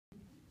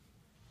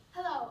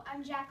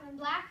I'm Jacqueline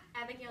Black,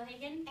 Abigail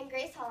Hagen, and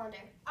Grace Hollander.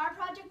 Our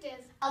project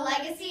is A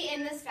Legacy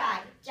in the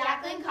Sky,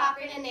 Jacqueline,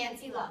 Cochran, and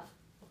Nancy Love.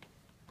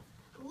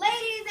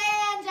 Ladies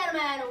and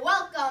gentlemen,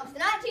 welcome to the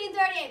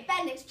 1938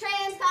 Bendix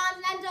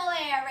Transcontinental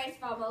Air Race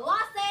from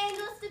Los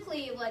Angeles to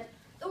Cleveland,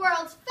 the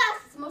world's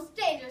fastest, most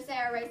dangerous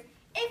air race.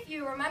 If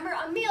you remember,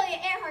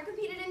 Amelia Earhart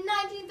competed in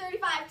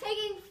 1935,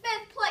 taking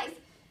 5th place.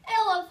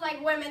 It looks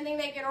like women think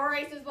they can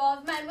race as well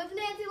as men, with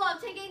Nancy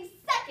Love taking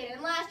 2nd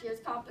in last year's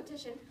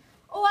competition.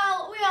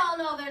 Well, we all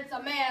know that it's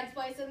a man's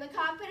place in the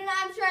cockpit, and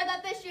I'm sure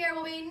that this year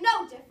will be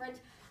no different.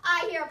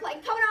 I hear a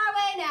plane coming our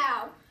way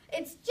now.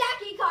 It's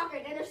Jackie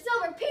Cochran and her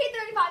silver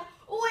P-35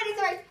 winning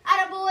the race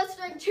at a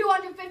blistering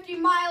 250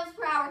 miles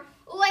per hour.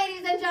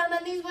 Ladies and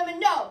gentlemen, these women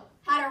know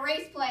how to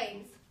race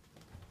planes.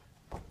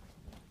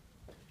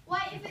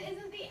 Why, if it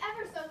isn't the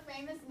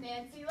ever-so-famous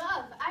Nancy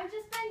Love. I've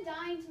just been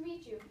dying to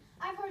meet you.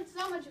 I've heard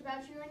so much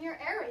about you in your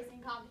air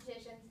racing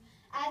competitions.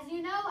 As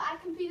you know, I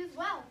compete as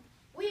well.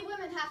 We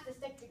women have to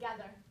stick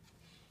together.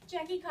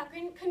 Jackie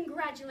Cochran,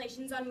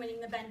 congratulations on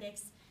winning the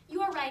Bendix.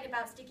 You are right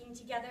about sticking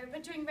together,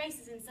 but during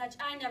races and such,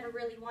 I never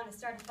really want to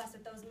start a fuss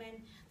with those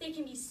men. They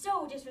can be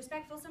so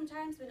disrespectful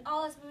sometimes when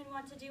all us women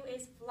want to do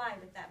is fly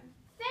with them.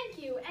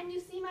 Thank you, and you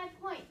see my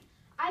point.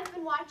 I've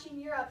been watching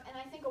Europe, and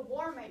I think a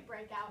war might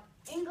break out.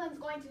 England's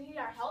going to need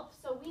our help,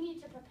 so we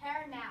need to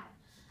prepare now.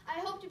 I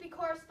hope to be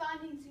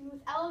corresponding soon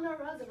with Eleanor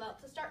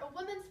Roosevelt to start a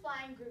women's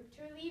flying group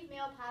to relieve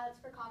male pilots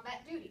for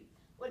combat duty.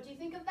 What do you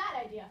think of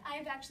that idea?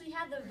 I've actually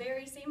had the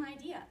very same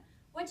idea.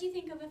 What do you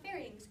think of a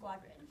ferrying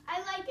squadron? I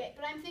like it,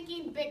 but I'm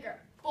thinking bigger,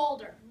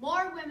 bolder,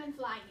 more women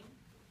flying.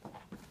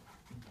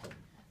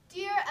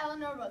 Dear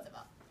Eleanor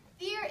Roosevelt,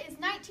 the year is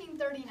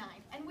 1939,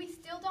 and we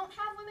still don't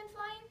have women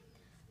flying?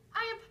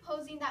 I am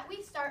proposing that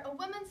we start a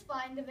women's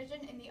flying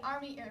division in the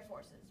Army Air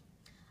Forces.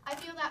 I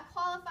feel that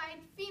qualified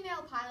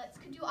female pilots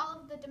could do all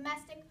of the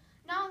domestic,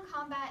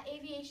 non-combat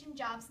aviation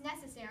jobs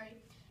necessary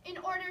in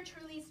order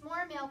to release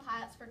more male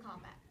pilots for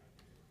combat.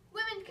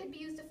 Women could be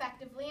used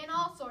effectively in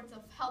all sorts of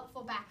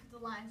helpful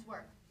back-of-the-lines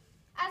work,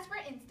 as for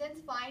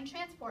instance, flying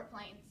transport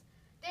planes,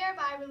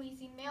 thereby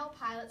releasing male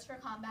pilots for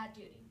combat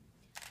duty.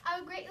 I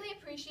would greatly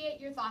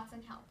appreciate your thoughts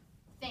and help.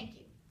 Thank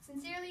you.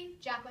 Sincerely,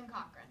 Jacqueline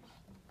Cochran.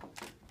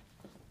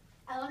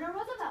 Eleanor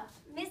Roosevelt.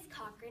 Miss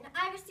Cochran,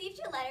 I received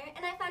your letter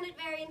and I found it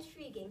very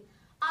intriguing.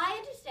 I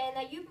understand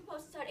that you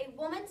propose to start a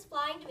women's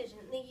flying division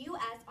in the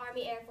U.S.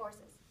 Army Air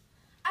Forces.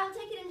 I will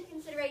take it into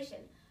consideration,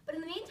 but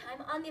in the meantime,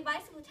 on the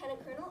advice of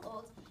Lieutenant Colonel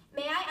Olds,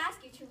 may I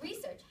ask you to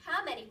research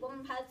how many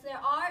women pilots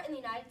there are in the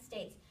United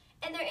States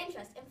and their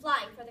interest in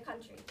flying for the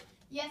country?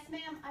 Yes,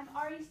 ma'am. I'm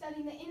already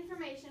studying the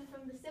information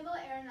from the Civil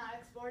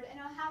Aeronautics Board, and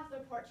I'll have the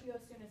report to you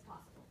as soon as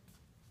possible.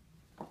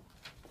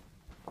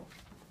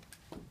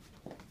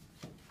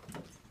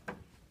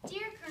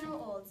 Dear Colonel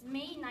Olds,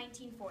 May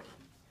 1940.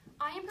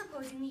 I am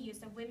proposing the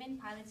use of women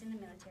pilots in the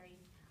military.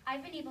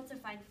 I've been able to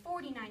find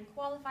 49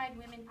 qualified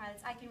women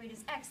pilots I can rate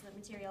as excellent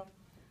material.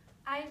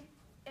 I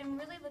am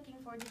really looking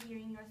forward to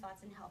hearing your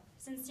thoughts and help.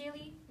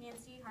 Sincerely,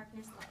 Nancy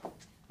Harkness Love.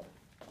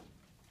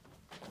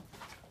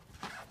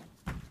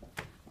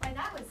 Why,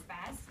 that was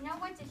fast. Now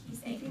what did he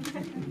say?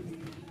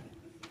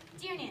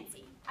 Dear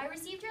Nancy, I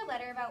received your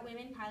letter about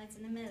women pilots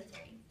in the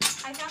military.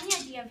 I found the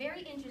idea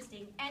very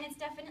interesting, and it's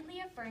definitely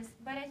a first,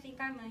 but I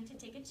think I'm willing to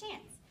take a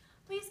chance.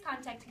 Please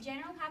contact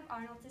General Hap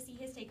Arnold to see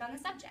his take on the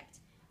subject.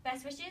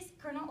 Best wishes,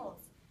 Colonel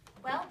Olds.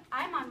 Well,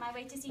 I'm on my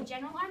way to see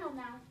General Arnold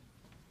now.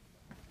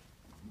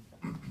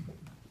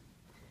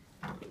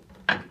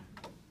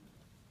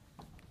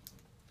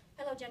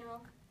 Hello,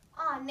 General.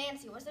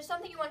 Nancy, was there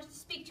something you wanted to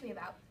speak to me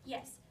about?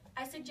 Yes,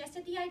 I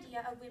suggested the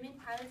idea of women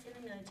pilots in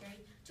the military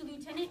to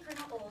Lieutenant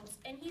Colonel Olds,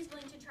 and he's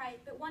willing to try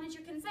it, but wanted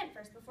your consent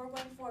first before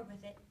going forward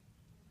with it.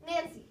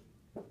 Nancy,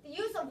 the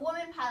use of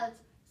women pilots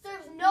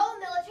serves no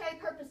military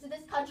purpose to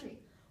this country,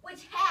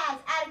 which has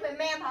adequate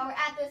manpower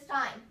at this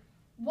time.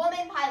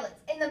 Women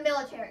pilots in the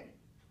military.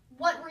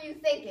 What were you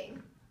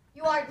thinking?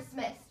 You are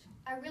dismissed.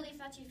 I really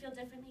thought you'd feel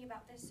differently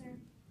about this, sir.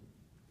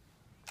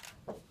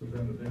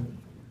 Representative.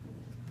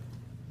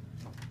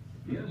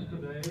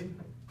 Yesterday,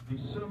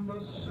 December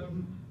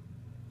 7th,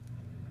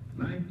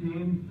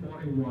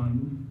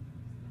 1941,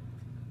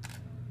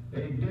 a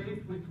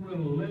date which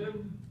will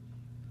live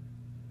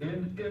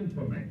in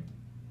infamy.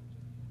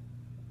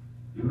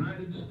 The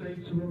United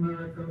States of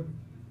America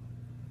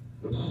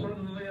was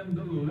suddenly and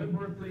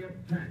deliberately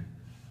attacked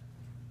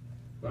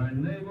by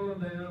naval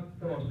and air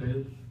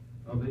forces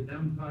of the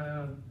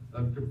Empire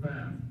of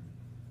Japan.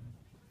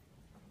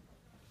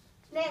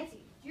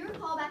 Nancy, do you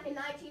recall back in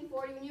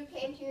 1940 when you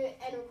came to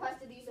and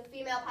requested the use of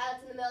female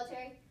pilots in the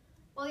military?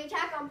 Well, the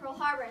attack on Pearl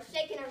Harbor has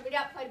shaken everybody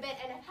up quite a bit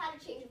and have had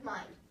a change of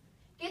mind.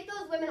 Get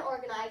those women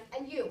organized,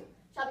 and you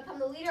shall become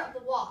the leader of the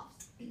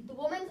WAFs, the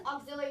Women's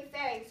Auxiliary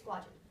Ferrying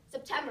Squadron.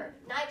 September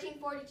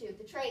 1942,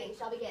 the training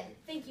shall begin.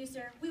 Thank you,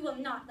 sir. We will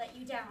not let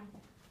you down.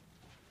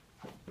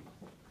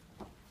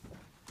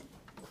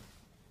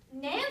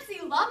 Nancy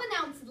Love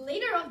announced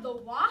leader of the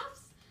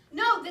WAFs?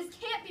 No, this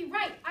can't be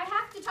right. I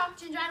have to talk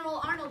to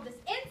General Arnold this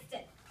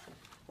instant.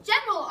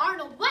 General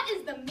Arnold, what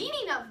is the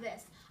meaning of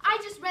this? I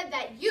just read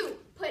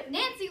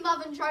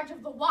charge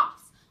of the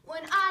WASP,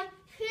 when I,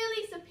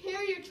 clearly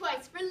superior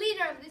choice for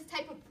leader of this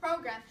type of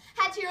program,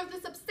 had to hear of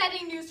this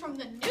upsetting news from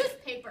the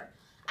newspaper.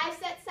 I've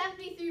set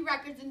 73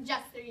 records in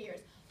just 3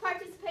 years,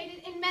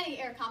 participated in many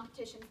air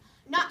competitions,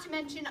 not to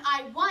mention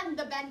I won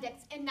the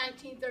Bendix in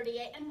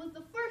 1938 and was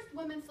the first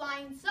woman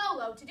flying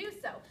solo to do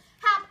so.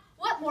 Hap,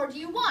 what more do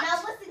you want?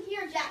 Now listen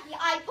here, Jackie.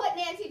 I put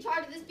Nancy in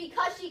charge of this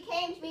because she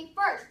came to me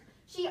first.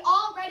 She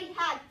already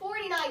had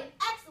 49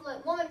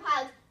 excellent woman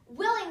pilots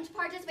willing to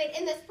participate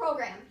in this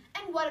program.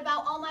 And what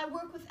about all my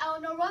work with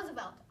Eleanor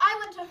Roosevelt? I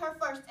went to her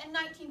first in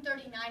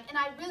 1939, and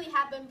I really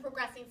have been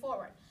progressing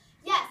forward.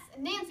 Yes,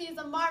 Nancy is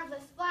a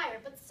marvelous flyer,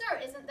 but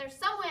sir, isn't there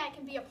some way I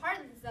can be a part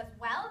of this as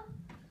well?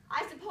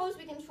 I suppose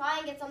we can try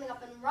and get something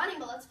up and running,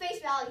 but let's face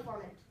reality for a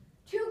minute.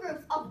 2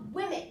 groups of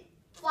women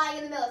flying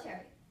in the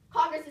military.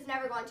 Congress is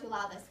never going to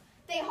allow this.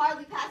 They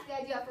hardly passed the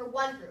idea for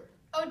 1 group.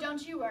 Oh,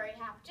 don't you worry,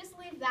 Hap. Just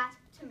leave that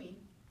to me.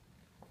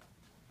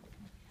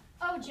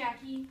 Oh,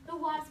 Jackie, the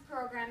WASP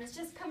program is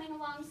just coming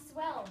along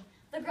swell.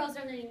 The girls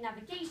are learning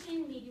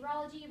navigation,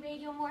 meteorology,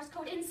 radio, Morse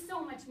code, and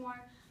so much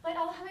more. But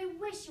oh, how I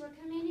wish you were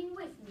commanding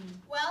with me.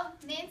 Well,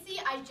 Nancy,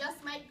 I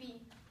just might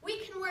be. We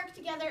can work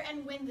together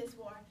and win this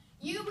war.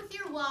 You with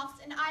your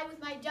WAFs and I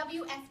with my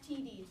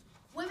WFTDs,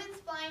 Women's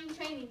Flying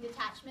Training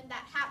Detachment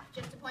that Hap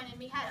just appointed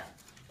me head of.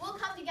 We'll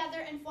come together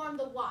and form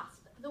the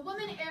WASP, the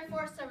Women Air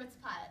Force Service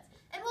Pilots,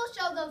 and we'll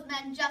show those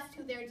men just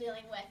who they're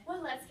dealing with.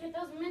 Well, let's get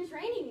those women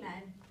training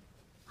then.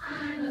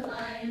 I'm a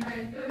flying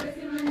wrecker,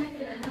 risking my neck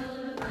and a hell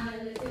of a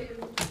pilot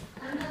too.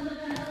 I'm a hell of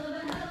a hell of a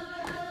hell of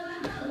a hell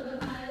of a hell of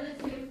a pilot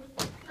too.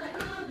 Like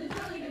all the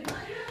jolly good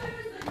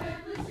fighters, the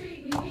carefully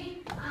treat me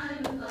mean.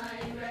 I'm a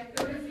flying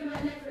wrecker, risking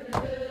my neck for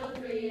the good old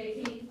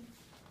 318.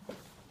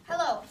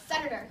 Hello,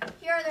 Senator.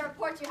 Here are the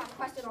reports you have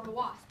requested on the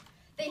WASP.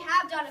 They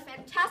have done a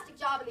fantastic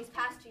job in these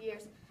past 2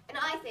 years, and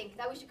I think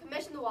that we should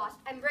commission the WASP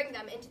and bring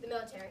them into the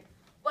military.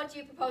 What do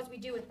you propose we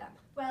do with them?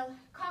 Well,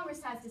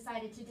 Congress has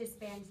decided to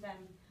disband them.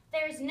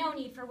 There is no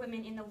need for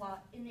women in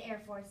the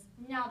Air Force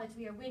now that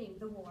we are winning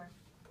the war.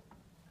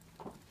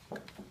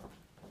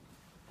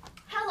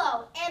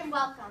 Hello and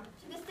welcome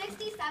to the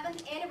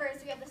 67th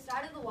anniversary of the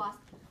start of the WASP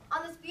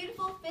on this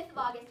beautiful 5th of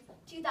August,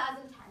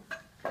 2010.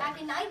 Back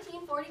in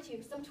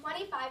 1942, some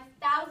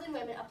 25,000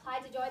 women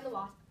applied to join the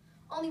WASP.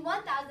 Only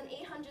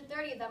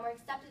 1,830 of them were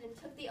accepted and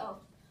took the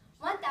oath.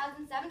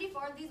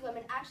 1,074 of these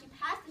women actually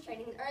passed the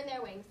training and earned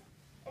their wings.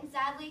 And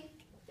sadly,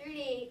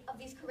 38 of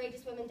these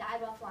courageous women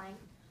died while flying.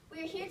 We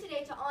are here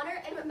today to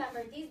honor and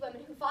remember these women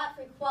who fought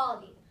for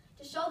equality,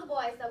 to show the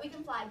boys that we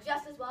can fly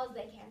just as well as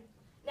they can.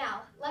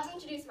 Now, let me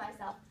introduce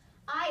myself.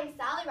 I am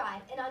Sally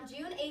Ride, and on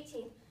June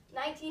 18,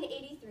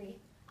 1983,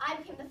 I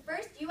became the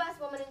first U.S.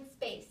 woman in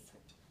space.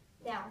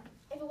 Now,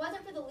 if it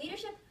wasn't for the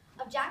leadership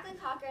of Jacqueline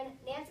Cochran,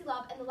 Nancy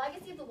Love, and the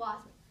legacy of the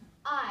WASP,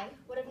 I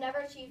would have never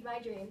achieved my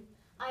dream.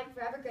 I am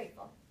forever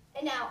grateful.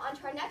 And now, on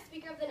to our next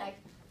speaker of the night,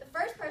 the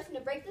first person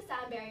to break the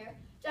sound barrier,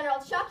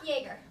 General Chuck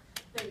Yeager.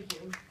 Thank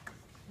you.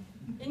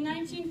 In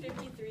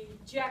 1953,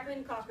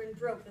 Jacqueline Cochran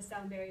broke the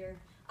sound barrier.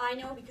 I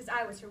know because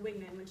I was her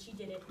wingman when she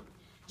did it.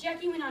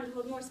 Jackie went on to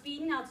hold more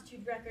speed and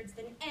altitude records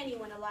than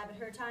anyone alive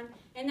at her time,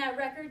 and that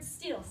record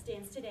still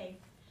stands today.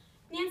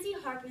 Nancy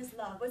Harkness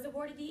Love was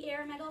awarded the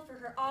Air Medal for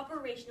her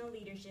operational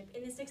leadership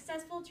in the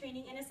successful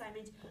training and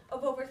assignment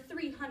of over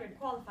 300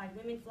 qualified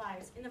women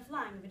flyers in the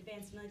flying of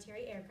advanced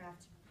military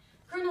aircraft.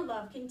 Colonel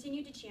Love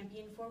continued to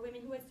champion 4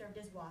 women who had served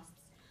as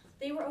WASPs.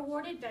 They were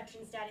awarded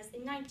veteran status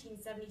in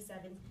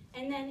 1977,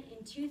 and then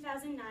in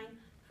 2009,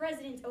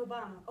 President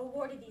Obama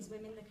awarded these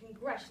women the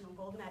Congressional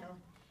Gold Medal.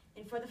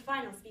 And for the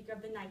final speaker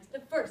of the night,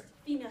 the first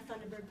female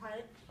Thunderbird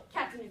pilot,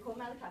 Captain Nicole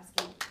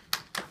Malachowski.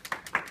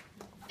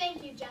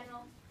 Thank you,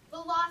 General. The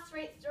loss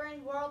rates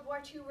during World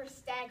War II were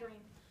staggering.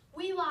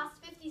 We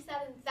lost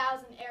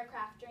 57,000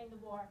 aircraft during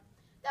the war.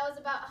 That was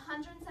about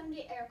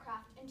 170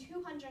 aircraft and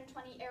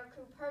 220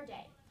 aircrew per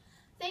day.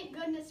 Thank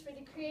goodness for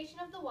the creation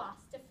of the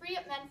WASP to free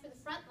up men for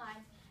the front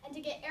lines and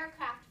to get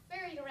aircraft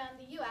ferried around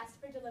the U.S.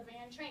 for delivery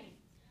and training.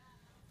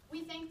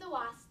 We thank the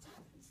WASP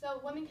so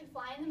women could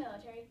fly in the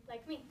military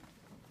like me.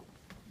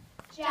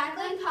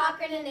 Jacqueline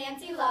Cochran and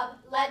Nancy Love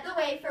led the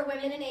way for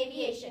women in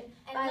aviation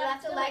and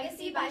left a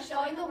legacy by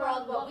showing the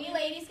world what we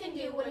ladies can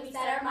do when we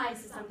set our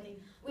minds to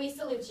something. We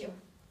salute you.